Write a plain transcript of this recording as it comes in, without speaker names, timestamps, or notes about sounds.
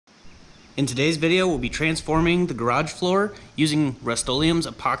In today's video, we'll be transforming the garage floor using Rustoleum's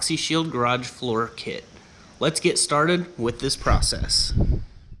Epoxy Shield garage floor kit. Let's get started with this process.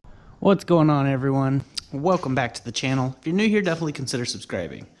 What's going on, everyone? Welcome back to the channel. If you're new here, definitely consider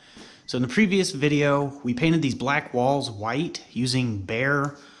subscribing. So in the previous video, we painted these black walls white using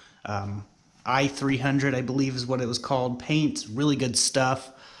Behr I-300, I believe is what it was called. Paint, really good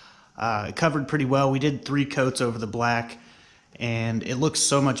stuff. It covered pretty well. We did 3 coats over the black, and it looks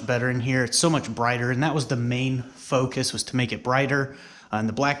so much better in here. It's so much brighter, and that was the main focus, was to make it brighter. And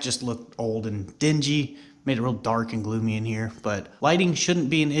the black just looked old and dingy, made it real dark and gloomy in here. But lighting shouldn't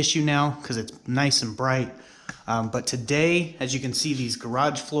be an issue now because it's nice and bright. But today, as you can see, these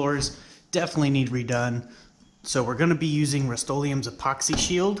garage floors definitely need redone. So we're going to be using Rustoleum's Epoxy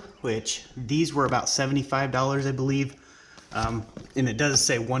Shield, which these were about $75, I believe. And it does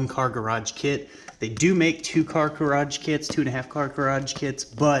say 1-car garage kit. They do make 2-car garage kits, 2.5-car garage kits,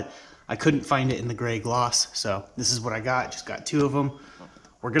 but I couldn't find it in the gray gloss, so this is what I got. Just got 2 of them.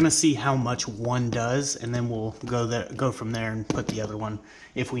 We're gonna see how much one does, and then we'll go from there and put the other one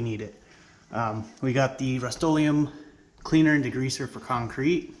if we need it. We got the Rustoleum cleaner and degreaser for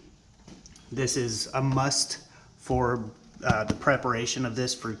concrete. This is a must for the preparation of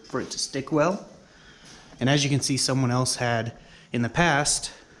this for it to stick well. And as you can see, someone else had in the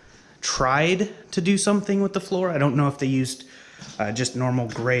past tried to do something with the floor. I don't know if they used just normal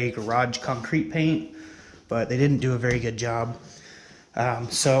gray garage concrete paint, but they didn't do a very good job.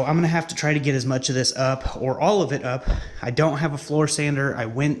 So I'm gonna have to try to get as much of this up, or all of it up. I don't have a floor sander. I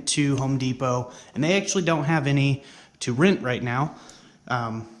went to Home Depot, and they actually don't have any to rent right now.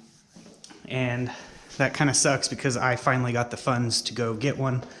 And that kind of sucks because I finally got the funds to go get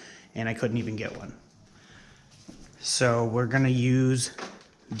one, and I couldn't even get one. So we're gonna use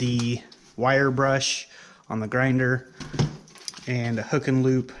the wire brush on the grinder and a hook and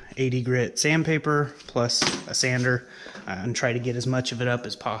loop 80 grit sandpaper plus a sander, and try to get as much of it up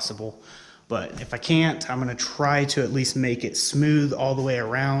as possible. But if I can't, I'm gonna try to at least make it smooth all the way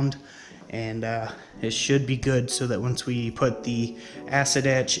around, and it should be good so that once we put the acid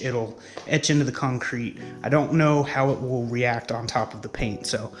etch, it'll etch into the concrete. I don't know how it will react on top of the paint,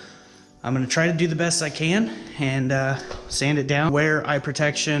 so I'm gonna try to do the best I can and sand it down. Wear eye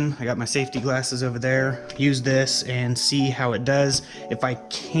protection. I got my safety glasses over there. Use this and see how it does. If I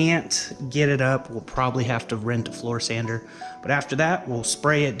can't get it up, we'll probably have to rent a floor sander. But after that, we'll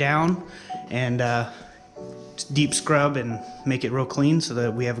spray it down and deep scrub and make it real clean so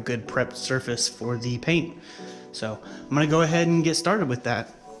that we have a good prepped surface for the paint. So I'm gonna go ahead and get started with that.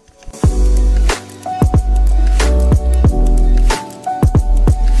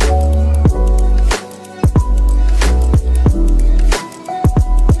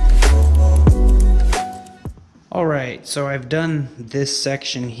 Alright, so I've done this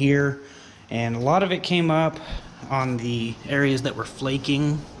section here, and a lot of it came up on the areas that were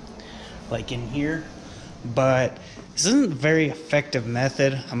flaking, like in here, but this isn't a very effective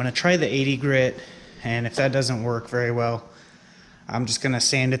method. I'm going to try the 80 grit, and if that doesn't work very well, I'm just going to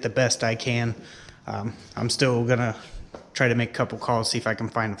sand it the best I can. I'm still going to try to make a couple calls, see if I can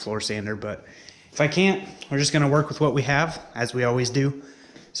find a floor sander, but if I can't, we're just going to work with what we have, as we always do.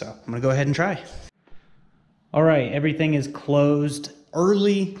 So I'm going to go ahead and try. All right, everything is closed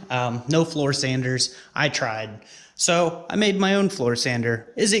early, no floor sanders. I tried. So I made my own floor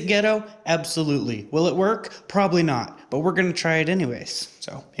sander. Is it ghetto? Absolutely. Will it work? Probably not, but we're gonna try it anyways.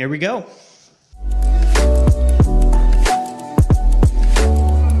 So here we go.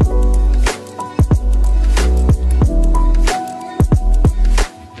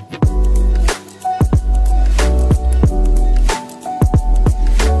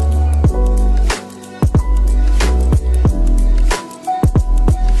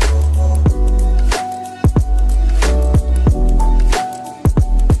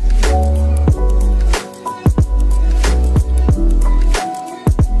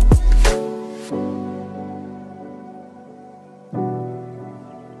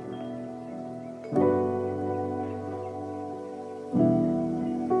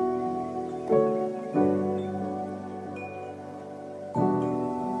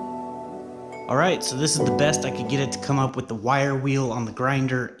 Alright, so this is the best I could get it to come up with the wire wheel on the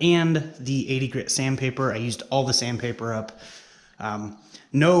grinder and the 80 grit sandpaper. I used all the sandpaper up.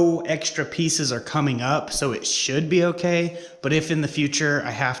 No extra pieces are coming up, so it should be okay. But if in the future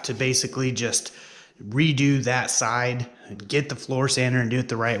I have to basically just redo that side, get the floor sander and do it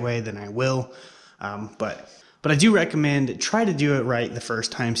the right way, then I will. But I do recommend try to do it right the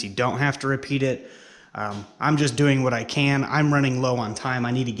first time so you don't have to repeat it. I'm just doing what I can. I'm running low on time.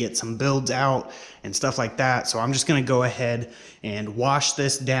 I need to get some builds out and stuff like that. So I'm just gonna go ahead and wash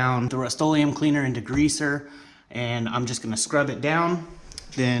this down, the Rust-Oleum cleaner and degreaser, and I'm just gonna scrub it down,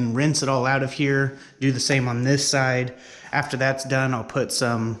 then rinse it all out of here, do the same on this side. After that's done, I'll put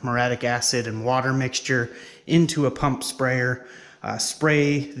some muriatic acid and water mixture into a pump sprayer,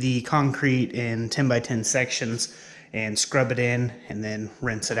 spray the concrete in 10 by 10 sections and scrub it in, and then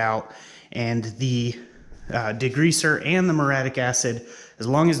rinse it out. And the degreaser and the muriatic acid, as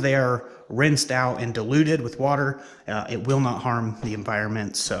long as they are rinsed out and diluted with water, it will not harm the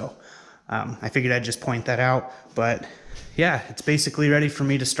environment. So I figured I'd just point that out. But yeah, it's basically ready for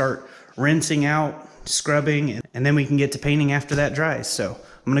me to start rinsing out, scrubbing, and then we can get to painting after that dries. So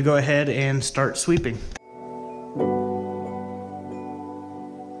I'm gonna go ahead and start sweeping.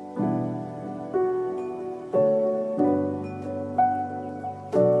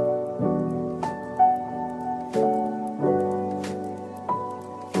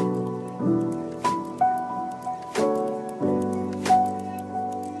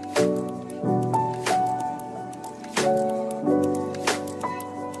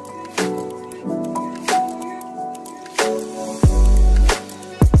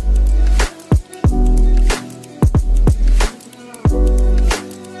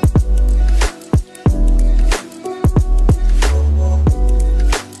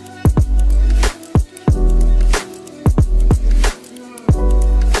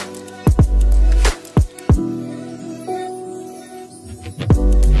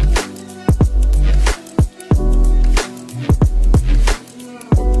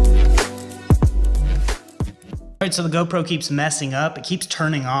 Alright, so the GoPro keeps messing up. It keeps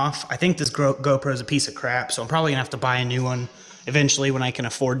turning off. I think this GoPro is a piece of crap, so I'm probably gonna have to buy a new one eventually when I can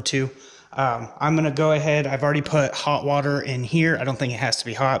afford to. I'm gonna go ahead. I've already put hot water in here. I don't think it has to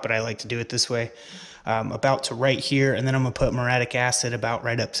be hot, but I like to do it this way. About to right here, and then I'm gonna put muriatic acid about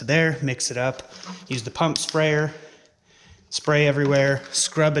right up to there, mix it up, use the pump sprayer, spray everywhere,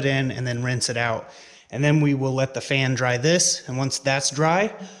 scrub it in, and then rinse it out. And then we will let the fan dry this, and once that's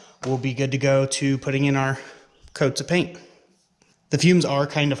dry, we'll be good to go to putting in our coats of paint. The fumes are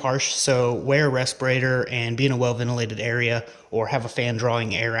kind of harsh, so wear a respirator and be in a well-ventilated area or have a fan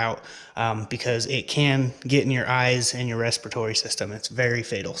drawing air out, because it can get in your eyes and your respiratory system. It's very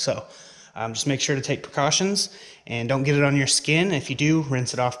fatal. So just make sure to take precautions and don't get it on your skin. If you do,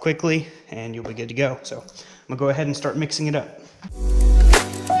 rinse it off quickly and you'll be good to go. So I'm gonna go ahead and start mixing it up.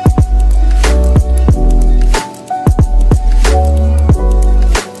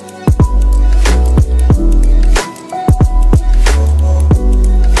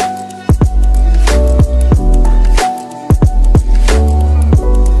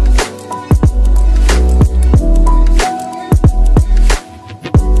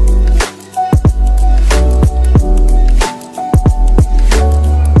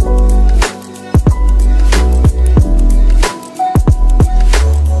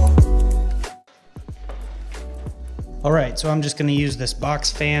 Alright, so I'm just going to use this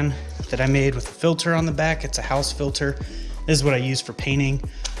box fan that I made with a filter on the back. It's a house filter. This is what I use for painting,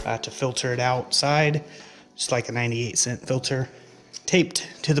 to filter it outside, just like a 98-cent filter, taped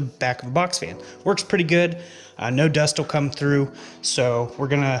to the back of a box fan. Works pretty good. No dust will come through, so we're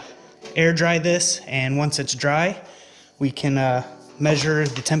going to air dry this, and once it's dry, we can measure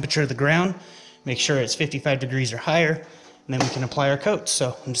the temperature of the ground, make sure it's 55 degrees or higher, and then we can apply our coats.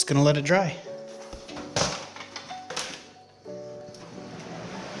 So I'm just going to let it dry.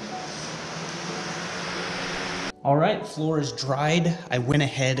 All right, floor is dried. I went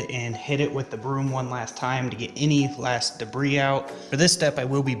ahead and hit it with the broom one last time to get any last debris out. For this step, I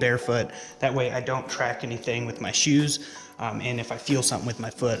will be barefoot. That way I don't track anything with my shoes. And if I feel something with my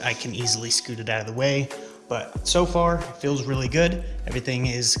foot, I can easily scoot it out of the way. But so far, it feels really good. Everything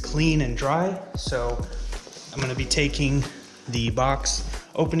is clean and dry. So I'm gonna be taking the box,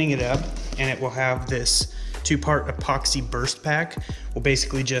 opening it up, and it will have this 2-part epoxy burst pack. We'll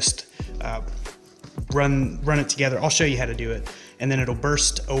basically just run it together. I'll show you how to do it, and then it'll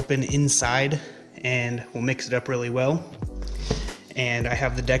burst open inside and we'll mix it up really well. And I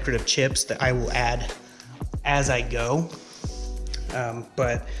have the decorative chips that I will add as I go,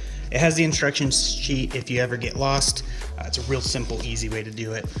 but it has the instruction sheet if you ever get lost. It's a real simple, easy way to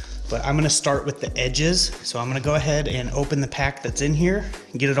do it. But I'm gonna start with the edges. So I'm gonna go ahead and open the pack that's in here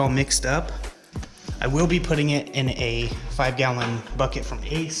and get it all mixed up. I will be putting it in a 5-gallon bucket from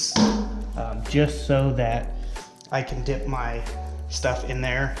Ace, just so that I can dip my stuff in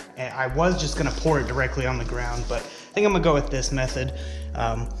there. And I was just gonna pour it directly on the ground, but I think I'm gonna go with this method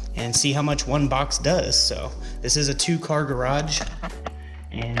and see how much one box does. So this is a 2-car garage,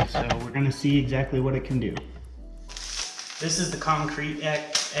 And so we're gonna see exactly what it can do. This is the concrete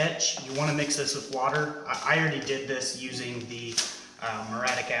etch. You wanna mix this with water. I already did this using the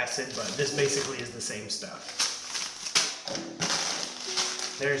muriatic acid, but this basically is the same stuff.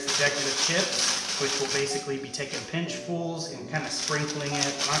 There's the decorative chips, which will basically be taking pinchfuls and kind of sprinkling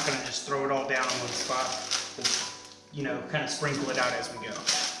it. I'm not gonna just throw it all down in one spot. We'll, you know, kind of sprinkle it out as we go.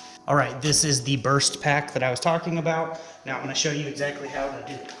 All right, this is the burst pack that I was talking about. Now I'm gonna show you exactly how to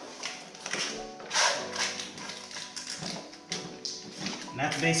do it. And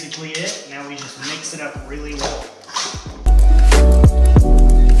that's basically it. Now we just mix it up really well.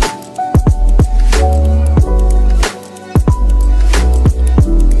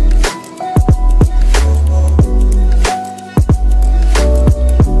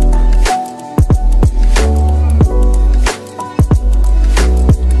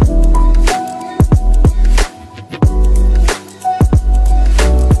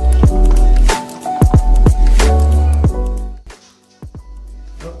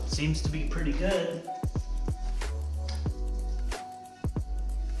 Seems to be pretty good.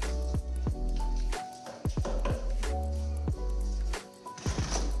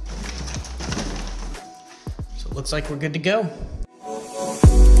 So it looks like we're good to go.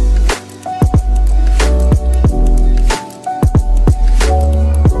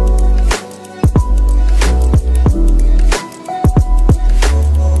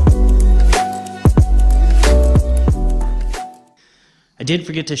 I did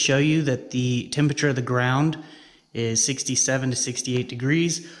forget to show you that the temperature of the ground is 67 to 68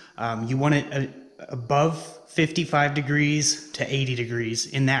 degrees. You want it above 55 degrees to 80 degrees.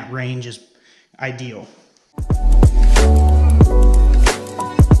 In that range is ideal.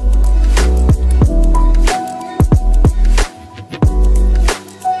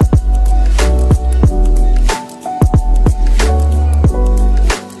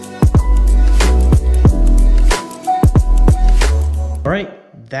 All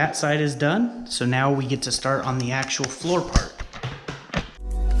right, that side is done. So now we get to start on the actual floor part.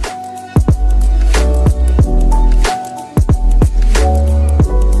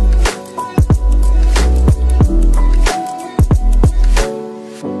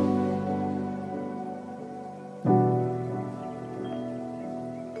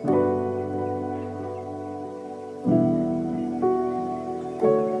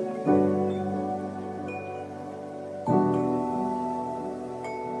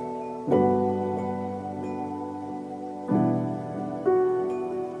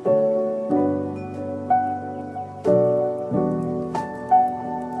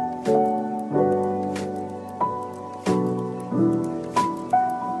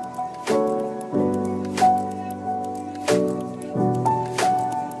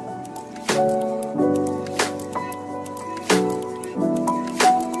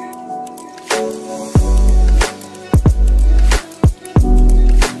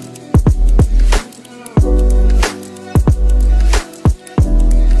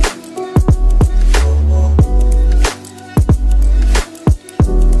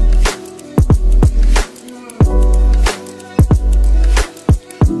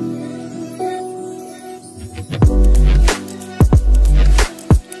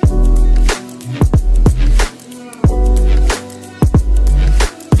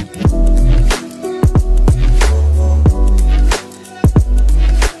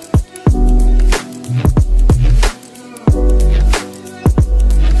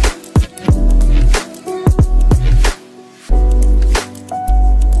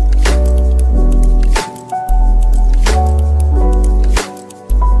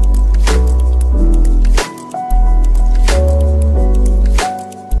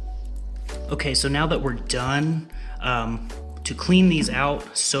 Okay, so now that we're done, to clean these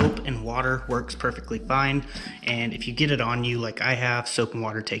out, soap and water works perfectly fine. And if you get it on you like I have, soap and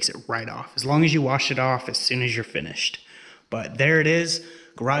water takes it right off, as long as you wash it off as soon as you're finished. But there it is,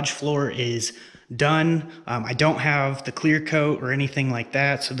 garage floor is done. I don't have the clear coat or anything like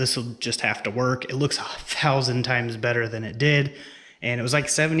that, so this will just have to work. It looks 1,000 times better than it did. And it was like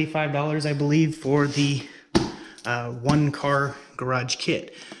 $75, I believe, for the one car garage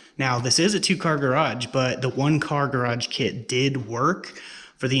kit. Now, this is a 2-car garage, but the 1-car garage kit did work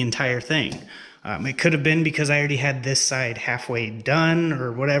for the entire thing. It could have been because I already had this side halfway done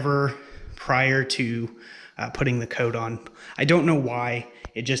or whatever prior to putting the coat on. I don't know why,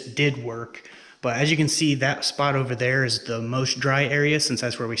 it just did work. But as you can see, that spot over there is the most dry area since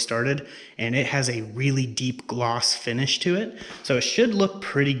that's where we started, and it has a really deep gloss finish to it. So it should look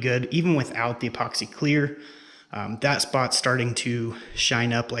pretty good even without the epoxy clear. That spot's starting to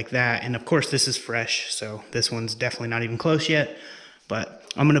shine up like that, and of course this is fresh, so this one's definitely not even close yet. But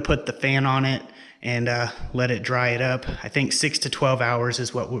I'm gonna put the fan on it and let it dry it up. I think 6 to 12 hours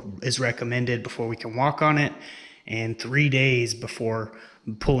is what is recommended before we can walk on it, and 3 days before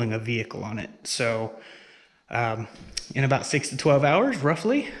pulling a vehicle on it. So in about 6 to 12 hours,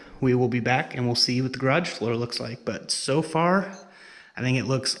 roughly, we will be back and we'll see what the garage floor looks like. But so far, I think it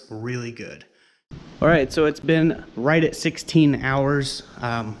looks really good. All right, so it's been right at 16 hours.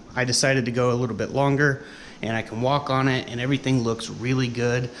 I decided to go a little bit longer, and I can walk on it, and everything looks really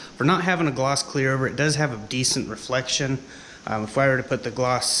good. For not having a gloss clear over, it does have a decent reflection. If I were to put the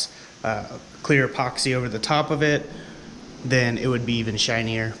gloss clear epoxy over the top of it, then it would be even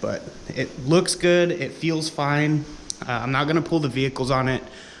shinier, but it looks good, it feels fine. I'm not gonna pull the vehicles on it.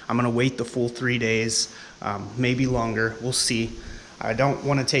 I'm gonna wait the full 3 days, maybe longer, we'll see. I don't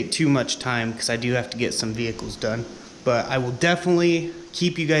wanna take too much time because I do have to get some vehicles done, but I will definitely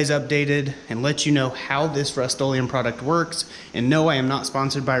keep you guys updated and let you know how this Rustoleum product works. And no, I am not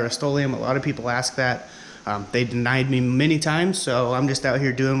sponsored by Rustoleum. A lot of people ask that. They denied me many times, so I'm just out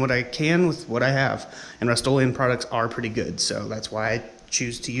here doing what I can with what I have. And Rustoleum products are pretty good, so that's why I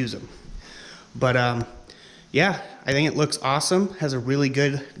choose to use them. But yeah, I think it looks awesome. Has a really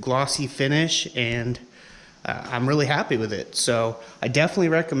good glossy finish, and I'm really happy with it. So I definitely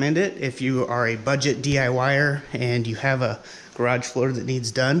recommend it if you are a budget DIYer and you have a garage floor that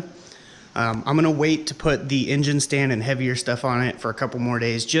needs done. I'm gonna wait to put the engine stand and heavier stuff on it for a couple more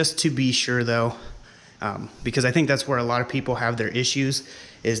days just to be sure though, because I think that's where a lot of people have their issues,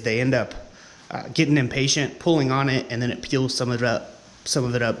 is they end up getting impatient, pulling on it, and then it peels some of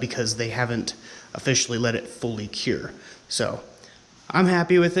it up because they haven't officially let it fully cure. So I'm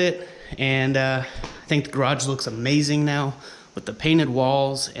happy with it, and I think the garage looks amazing now with the painted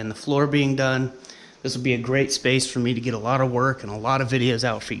walls and the floor being done. This will be a great space for me to get a lot of work and a lot of videos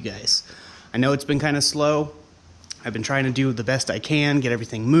out for you guys. I know it's been kind of slow. I've been trying to do the best I can, get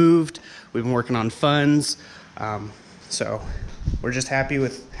everything moved. We've been working on funds. So we're just happy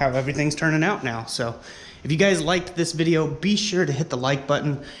with how everything's turning out now. So if you guys liked this video, be sure to hit the like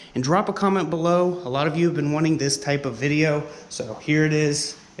button and drop a comment below. A lot of you have been wanting this type of video, so here it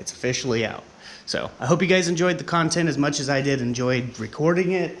is. It's officially out. So I hope you guys enjoyed the content as much as I did enjoyed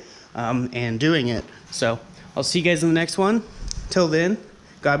recording it and doing it. So I'll see you guys in the next one. Till then,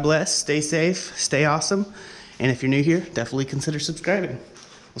 God bless, stay safe, stay awesome. And if you're new here, definitely consider subscribing.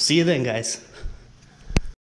 We'll see you then, guys.